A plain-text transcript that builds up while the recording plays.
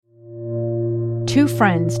Two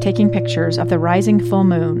friends taking pictures of the rising full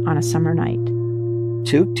moon on a summer night.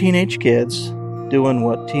 Two teenage kids doing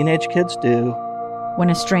what teenage kids do. When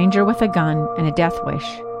a stranger with a gun and a death wish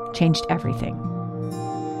changed everything.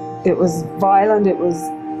 It was violent, it was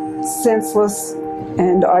senseless,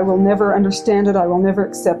 and I will never understand it, I will never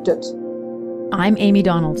accept it. I'm Amy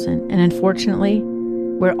Donaldson, and unfortunately,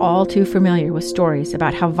 we're all too familiar with stories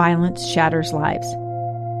about how violence shatters lives.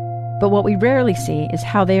 But what we rarely see is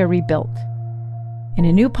how they are rebuilt. In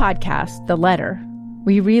a new podcast, The Letter,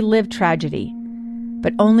 we relive tragedy,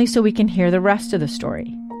 but only so we can hear the rest of the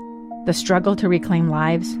story. The struggle to reclaim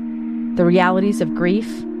lives, the realities of grief,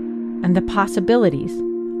 and the possibilities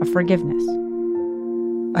of forgiveness.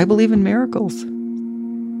 I believe in miracles.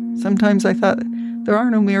 Sometimes I thought, there are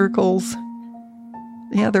no miracles.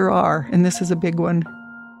 Yeah, there are, and this is a big one.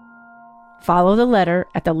 Follow The Letter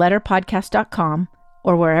at theletterpodcast.com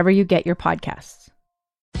or wherever you get your podcasts.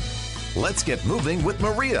 Let's get moving with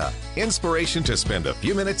Maria. Inspiration to spend a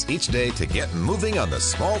few minutes each day to get moving on the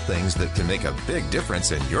small things that can make a big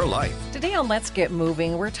difference in your life. Today on Let's Get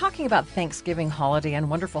Moving, we're talking about Thanksgiving holiday and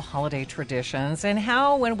wonderful holiday traditions and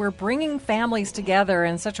how when we're bringing families together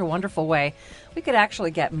in such a wonderful way, we could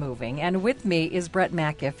actually get moving. And with me is Brett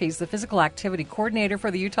Mackiff. He's the physical activity coordinator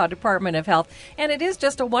for the Utah Department of Health. And it is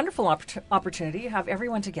just a wonderful opportunity to have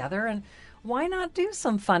everyone together, and why not do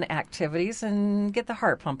some fun activities and get the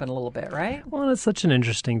heart pumping a little bit, right? Well, it's such an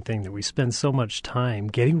interesting thing that we spend so much time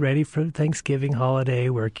getting ready for the Thanksgiving holiday.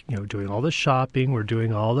 We're doing all the shopping, we're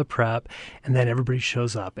doing all the prep, and then everybody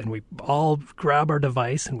shows up and we all grab our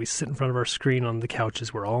device and we sit in front of our screen on the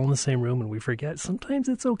couches. We're all in the same room and we forget sometimes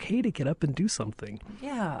it's okay to get up and do something.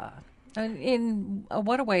 Yeah.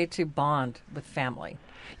 What a way to bond with family.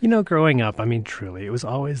 Growing up, truly, it was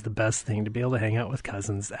always the best thing to be able to hang out with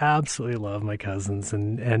cousins. Absolutely love my cousins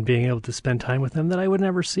and being able to spend time with them that I would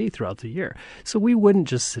never see throughout the year. So we wouldn't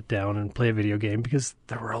just sit down and play a video game because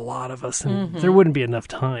there were a lot of us and there wouldn't be enough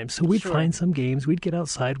time. So we'd find some games. We'd get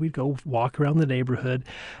outside. We'd go walk around the neighborhood,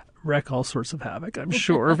 wreck all sorts of havoc, I'm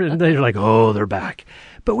sure. And they're like, oh, they're back.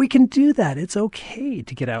 But we can do that. It's okay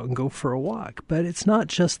to get out and go for a walk. But it's not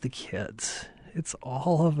just the kids. It's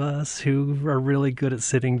all of us who are really good at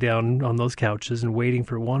sitting down on those couches and waiting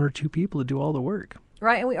for one or two people to do all the work.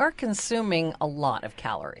 Right, and we are consuming a lot of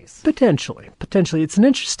calories. Potentially. It's an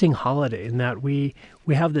interesting holiday in that we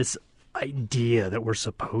have this idea that we're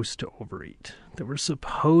supposed to overeat, that we're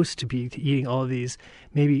supposed to be eating all of these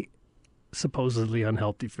maybe supposedly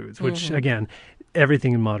unhealthy foods, which, again,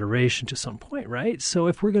 everything in moderation to some point, right? So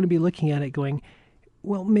if we're going to be looking at it going,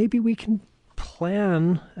 well, maybe we can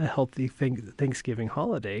plan a healthy Thanksgiving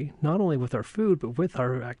holiday, not only with our food, but with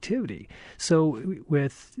our activity. So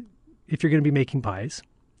if you're going to be making pies,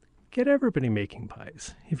 get everybody making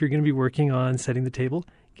pies. If you're going to be working on setting the table,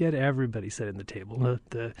 get everybody setting the table.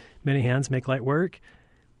 The many hands make light work,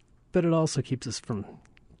 but it also keeps us from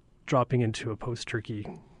dropping into a post-turkey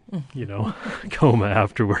coma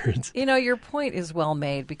afterwards. Your point is well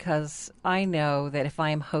made, because I know that if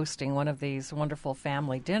I'm hosting one of these wonderful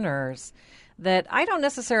family dinners, that I don't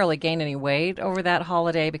necessarily gain any weight over that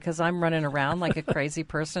holiday because I'm running around like a crazy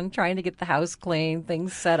person trying to get the house clean,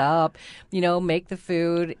 things set up, make the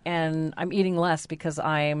food, and I'm eating less because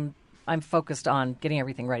I'm focused on getting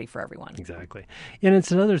everything ready for everyone. Exactly. And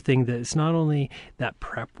it's another thing that it's not only that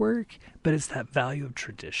prep work, but it's that value of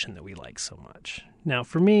tradition that we like so much. Now,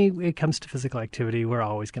 for me, when it comes to physical activity, we're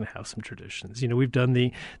always going to have some traditions. We've done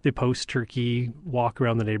the post-turkey walk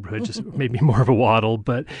around the neighborhood, just maybe more of a waddle,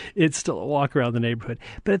 but it's still a walk around the neighborhood.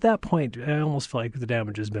 But at that point, I almost feel like the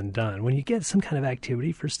damage has been done. When you get some kind of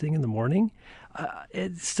activity first thing in the morning,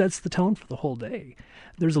 it sets the tone for the whole day.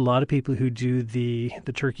 There's a lot of people who do the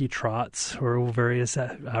turkey trots or various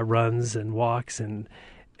runs and walks and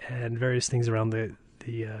various things around the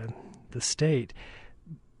state.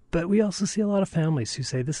 But we also see a lot of families who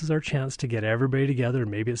say, this is our chance to get everybody together.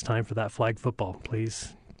 Maybe it's time for that flag football.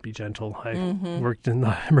 Please be gentle. I worked in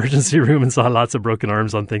the emergency room and saw lots of broken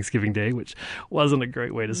arms on Thanksgiving Day, which wasn't a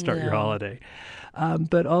great way to start your holiday.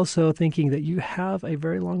 But also thinking that you have a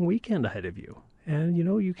very long weekend ahead of you. And,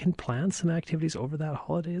 you can plan some activities over that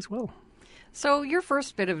holiday as well. So your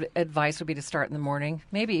first bit of advice would be to start in the morning,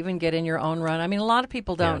 maybe even get in your own run. A lot of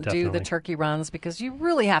people don't do the turkey runs because you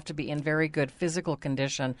really have to be in very good physical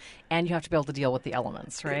condition and you have to be able to deal with the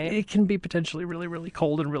elements, right? It can be potentially really, really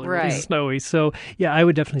cold and really snowy. So, I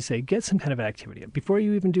would definitely say get some kind of activity. Before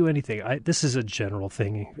you even do anything, this is a general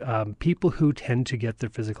thing. People who tend to get their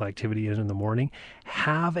physical activity in the morning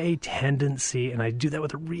have a tendency, and I do that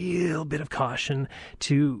with a real bit of caution,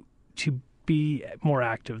 to be more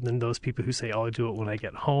active than those people who say, "Oh, I'll do it when I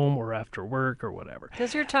get home or after work or whatever."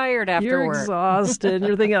 Because you're tired after You're work. exhausted. And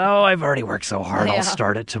you're thinking, "Oh, I've already worked so hard. Yeah. I'll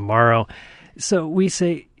start it tomorrow." So we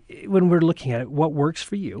say, when we're looking at it, what works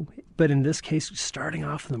for you. But in this case, starting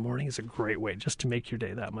off in the morning is a great way just to make your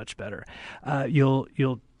day that much better. You'll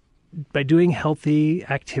by doing healthy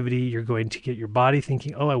activity, you're going to get your body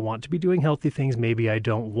thinking, "Oh, I want to be doing healthy things. Maybe I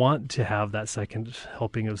don't want to have that second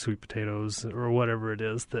helping of sweet potatoes or whatever it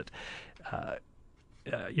is that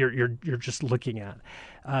you're just looking at."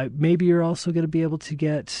 Maybe you're also going to be able to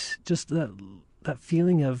get just that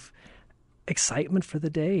feeling of excitement for the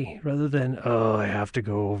day rather than, "Oh, I have to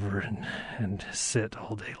go over and sit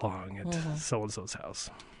all day long at so-and-so's house."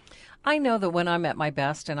 I know that when I'm at my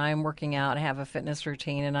best and I'm working out and have a fitness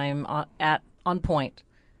routine and I'm on point,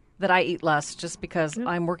 that I eat less just because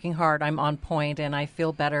I'm working hard, I'm on point, and I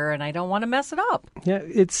feel better, and I don't want to mess it up. Yeah,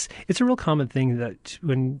 it's a real common thing that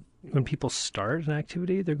when people start an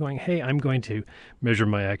activity, they're going, "Hey, I'm going to measure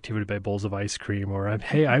my activity by bowls of ice cream," or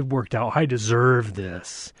 "Hey, I've worked out, I deserve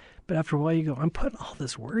this." But after a while, you go, "I'm putting all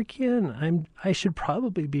this work in. I should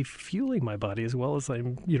probably be fueling my body as well as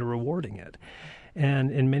I'm, rewarding it."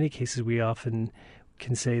 And in many cases, we often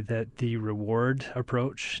can say that the reward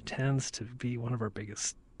approach tends to be one of our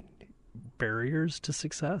biggest barriers to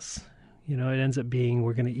success. It ends up being,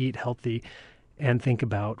 we're going to eat healthy and think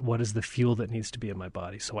about what is the fuel that needs to be in my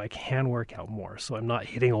body so I can work out more, so I'm not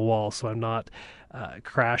hitting a wall, so I'm not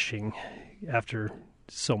crashing after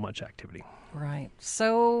so much activity. Right.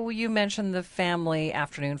 So you mentioned the family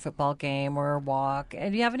afternoon football game or walk.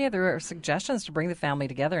 And do you have any other suggestions to bring the family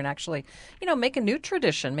together and actually, make a new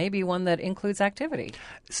tradition, maybe one that includes activity?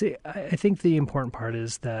 See, I think the important part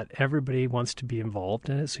is that everybody wants to be involved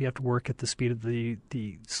in it, so you have to work at the speed of the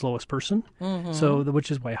slowest person. Mm-hmm. So,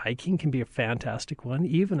 which is why hiking can be a fantastic one.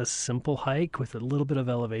 Even a simple hike with a little bit of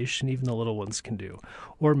elevation, even the little ones can do.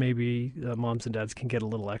 Or maybe moms and dads can get a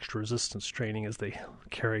little extra resistance training as they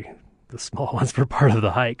carry the small ones for part of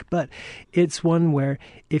the hike. But it's one where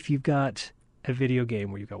if you've got a video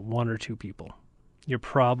game where you've got one or two people, you're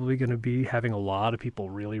probably going to be having a lot of people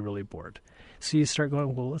really, really bored. So you start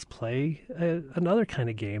going, well, let's play another kind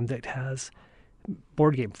of game that has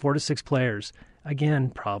board game, 4 to 6 players. Again,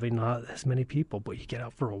 probably not as many people, but you get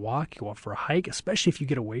out for a walk, you go out for a hike, especially if you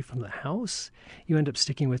get away from the house, you end up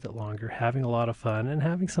sticking with it longer, having a lot of fun, and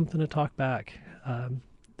having something to talk back.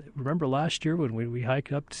 Remember last year when we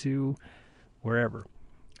hiked up to wherever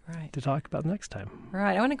to talk about next time.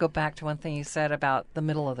 Right. I want to go back to one thing you said about the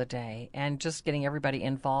middle of the day and just getting everybody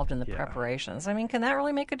involved in the preparations. I mean, can that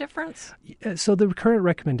really make a difference? So the current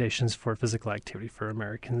recommendations for physical activity for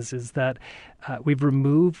Americans is that we've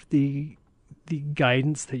removed the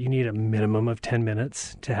guidance that you need a minimum of 10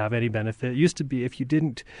 minutes to have any benefit. It used to be if you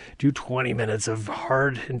didn't do 20 minutes of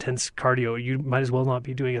hard, intense cardio, you might as well not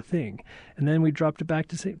be doing a thing. And then we dropped it back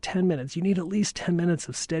to say 10 minutes. You need at least 10 minutes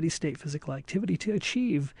of steady state physical activity to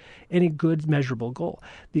achieve any good measurable goal.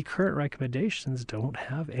 The current recommendations don't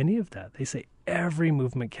have any of that. They say every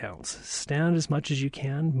movement counts. Stand as much as you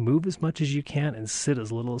can, move as much as you can, and sit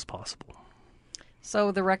as little as possible.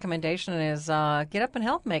 So the recommendation is get up and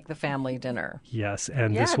help make the family dinner. Yes,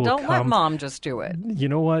 and this will don't let mom just do it. You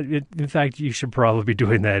know what? In fact, you should probably be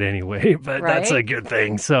doing that anyway, but that's a good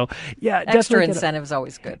thing. So, extra incentive is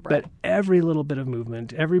always good, right? But every little bit of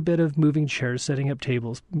movement, every bit of moving chairs, setting up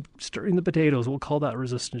tables, stirring the potatoes, we'll call that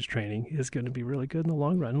resistance training, is going to be really good in the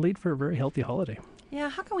long run and lead for a very healthy holiday. Yeah,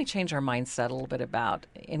 how can we change our mindset a little bit about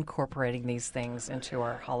incorporating these things into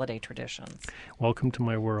our holiday traditions? Welcome to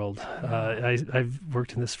my world. I've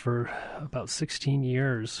worked in this for about 16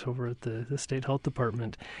 years over at the State Health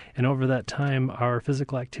Department, and over that time, our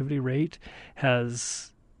physical activity rate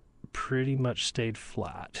has pretty much stayed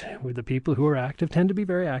flat. Where the people who are active tend to be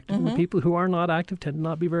very active, and the people who are not active tend to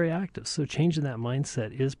not be very active. So changing that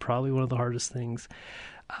mindset is probably one of the hardest things.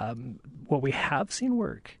 What we have seen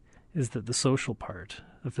work is that the social part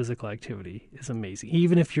of physical activity is amazing.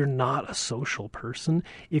 Even if you're not a social person,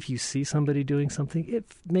 if you see somebody doing something, it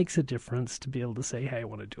makes a difference to be able to say, hey, I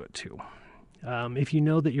want to do it too. If you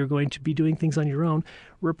know that you're going to be doing things on your own,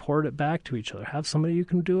 report it back to each other. Have somebody you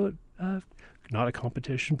can do it, not a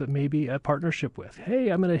competition, but maybe a partnership with. Hey,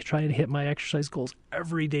 I'm going to try and hit my exercise goals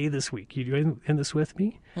every day this week. You doing this with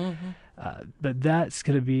me? But that's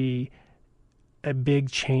going to be a big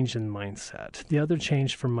change in mindset. The other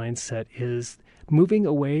change for mindset is moving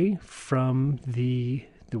away from the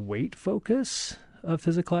weight focus of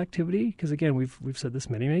physical activity. Because again, we've said this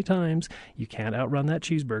many, many times, you can't outrun that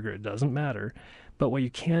cheeseburger. It doesn't matter. But what you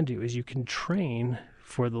can do is you can train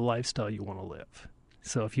for the lifestyle you want to live.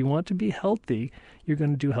 So if you want to be healthy, you're going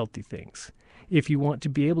to do healthy things. If you want to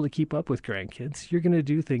be able to keep up with grandkids, you're going to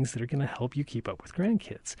do things that are going to help you keep up with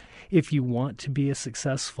grandkids. If you want to be a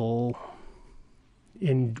successful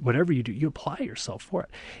in whatever you do, you apply yourself for it.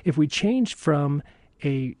 If we change from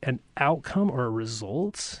an outcome or a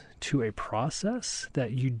result to a process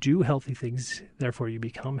that you do healthy things, therefore you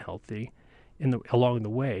become healthy along the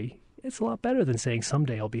way, it's a lot better than saying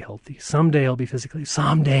someday I'll be healthy, someday I'll be physically,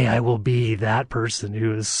 someday I will be that person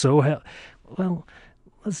who is so healthy. Well,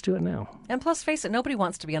 let's do it now. And plus, face it, nobody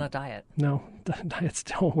wants to be on a diet. No, diets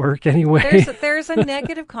don't work anyway. There's a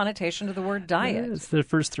negative connotation to the word diet. It's the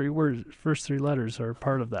first three letters are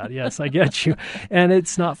part of that. Yes, I get you. And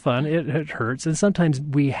it's not fun. It hurts. And sometimes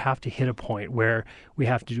we have to hit a point where we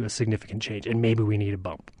have to do a significant change, and maybe we need a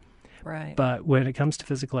bump. Right. But when it comes to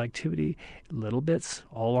physical activity, little bits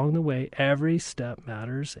all along the way, every step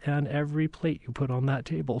matters, and every plate you put on that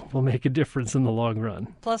table will make a difference in the long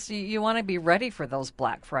run. Plus, you want to be ready for those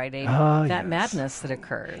Black Friday, that madness that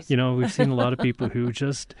occurs. You know, we've seen a lot of people who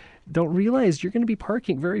just don't realize you're going to be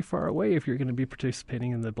parking very far away if you're going to be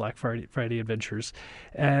participating in the Black Friday adventures.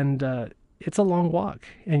 And it's a long walk,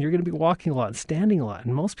 and you're going to be walking a lot and standing a lot.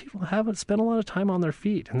 And most people haven't spent a lot of time on their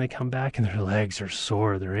feet, and they come back and their legs are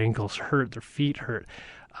sore, their ankles hurt, their feet hurt.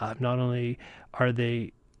 Not only are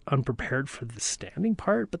they unprepared for the standing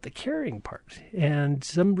part, but the carrying part. And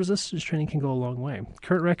some resistance training can go a long way.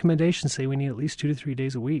 Current recommendations say we need at least 2 to 3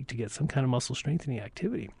 days a week to get some kind of muscle strengthening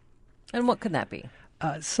activity. And what could that be?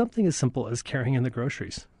 Something as simple as carrying in the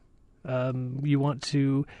groceries. You want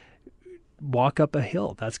to walk up a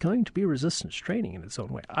hill. That's going to be resistance training in its own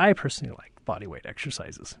way. I personally like body weight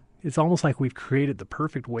exercises. It's almost like we've created the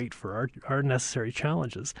perfect weight for our necessary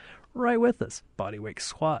challenges right with us. Body weight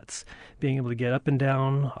squats. Being able to get up and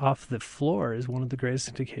down off the floor is one of the greatest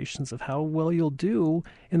indications of how well you'll do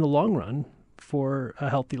in the long run for a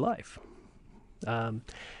healthy life.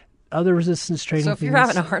 Other resistance training. So if you're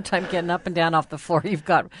having a hard time getting up and down off the floor, you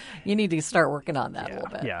need to start working on that a little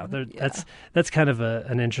bit. Yeah, that's kind of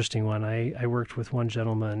an interesting one. I worked with one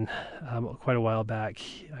gentleman quite a while back.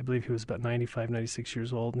 I believe he was about 95, 96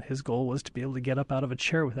 years old, and his goal was to be able to get up out of a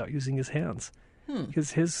chair without using his hands.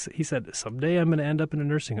 Because he said, someday I'm going to end up in a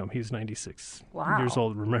nursing home. He was 96 years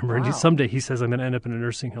old, remember. Wow. And someday he says, I'm going to end up in a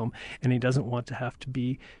nursing home. And he doesn't want to have to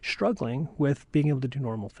be struggling with being able to do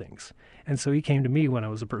normal things. And so he came to me when I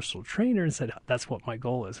was a personal trainer and said, that's what my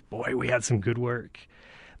goal is. Boy, we had some good work.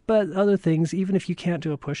 But other things, even if you can't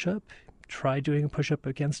do a push-up, try doing a push-up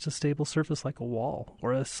against a stable surface like a wall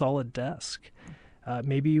or a solid desk.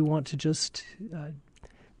 Maybe you want to just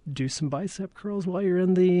do some bicep curls while you're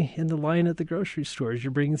in the line at the grocery store as you're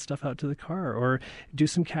bringing stuff out to the car, or do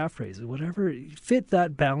some calf raises, whatever. Fit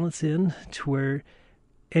that balance in to where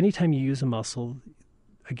anytime you use a muscle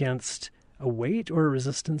against a weight or a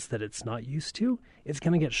resistance that it's not used to, it's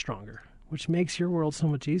going to get stronger, which makes your world so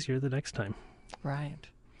much easier the next time. Right.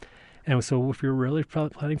 And so if you're really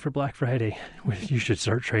planning for Black Friday, you should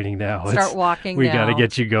start training now. Start walking we now. We got to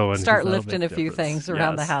get you going. Start lifting a few things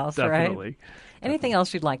around the house, definitely. Right? Anything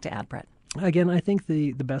else you'd like to add, Brett? Again, I think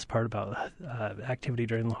the best part about activity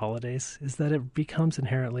during the holidays is that it becomes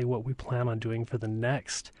inherently what we plan on doing for the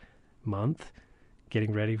next month,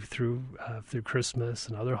 getting ready through Christmas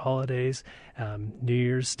and other holidays. New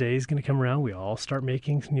Year's Day is going to come around. We all start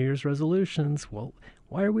making New Year's resolutions. Well,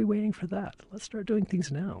 why are we waiting for that? Let's start doing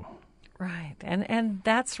things now. Right. And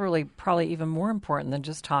that's really probably even more important than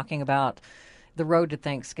just talking about the road to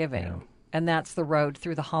Thanksgiving. Yeah. And that's the road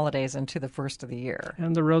through the holidays into the first of the year.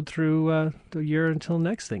 And the road through the year until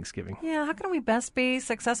next Thanksgiving. Yeah, how can we best be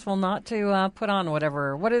successful not to put on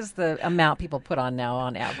what is the amount people put on now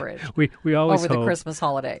on average we always over the Christmas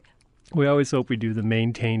holiday? We always hope we do the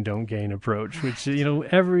maintain, don't gain approach, which,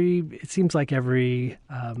 it seems like every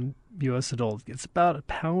U.S. adult gets about a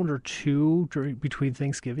pound or two between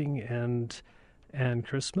Thanksgiving and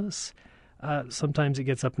Christmas. Sometimes it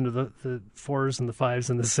gets up into the 4s and the 5s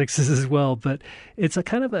and the 6s as well. But it's a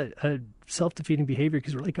kind of a self-defeating behavior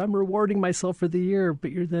because we're like, I'm rewarding myself for the year,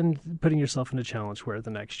 but you're then putting yourself in a challenge where the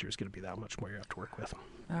next year is going to be that much more you have to work with.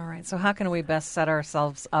 All right. So how can we best set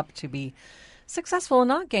ourselves up to be successful and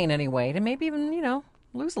not gain any weight and maybe even,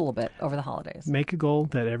 lose a little bit over the holidays? Make a goal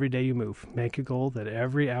that every day you move. Make a goal that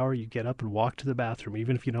every hour you get up and walk to the bathroom,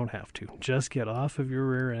 even if you don't have to. Just get off of your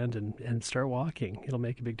rear end and start walking. It'll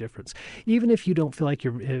make a big difference. Even if you don't feel like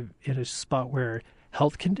you're in a spot where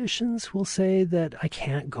health conditions will say that I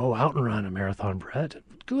can't go out and run a marathon, Brett.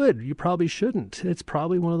 Good. You probably shouldn't. It's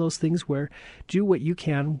probably one of those things where do what you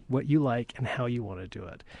can, what you like, and how you want to do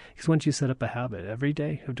it. Because once you set up a habit every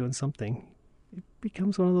day of doing something, it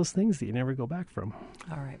becomes one of those things that you never go back from.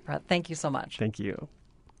 All right, Brett. Thank you so much. Thank you.